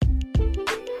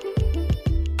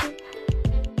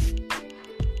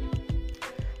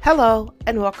Hello,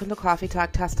 and welcome to Coffee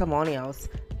Talk Testimonials.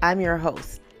 I'm your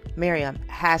host, Miriam,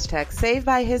 #Saved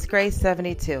by His Grace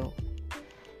 72.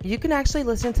 You can actually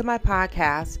listen to my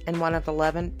podcast in one of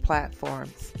 11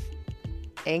 platforms: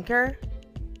 Anchor,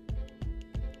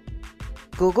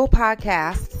 Google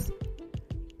Podcasts,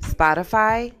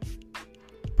 Spotify,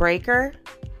 Breaker,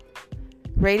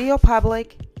 Radio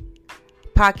Public,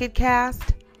 Pocket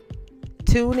Cast,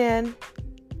 TuneIn,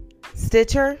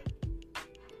 Stitcher,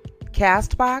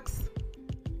 Castbox,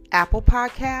 Apple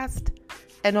Podcast,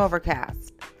 and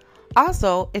Overcast.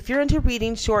 Also, if you're into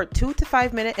reading short 2 to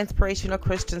 5 minute inspirational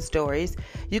Christian stories,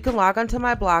 you can log onto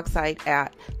my blog site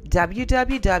at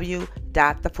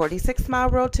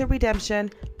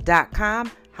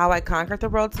www.the46mileroadtoredemption.com, How I Conquered the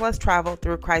Roads Less Traveled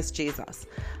Through Christ Jesus.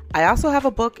 I also have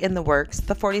a book in the works,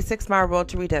 The 46 Mile Road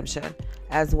to Redemption,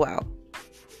 as well,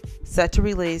 set to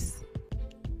release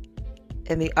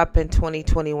in the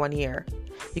 2021 year.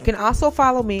 You can also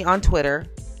follow me on Twitter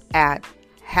at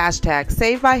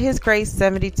 #Saved by His Grace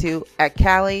 72 at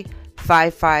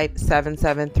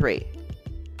Cali55773.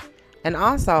 And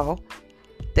also,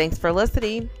 thanks for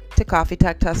listening to Coffee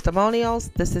Talk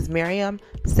Testimonials. This is Miriam,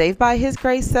 Saved by His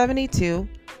Grace 72.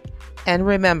 And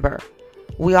remember,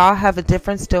 we all have a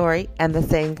different story and the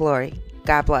same glory.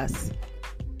 God bless.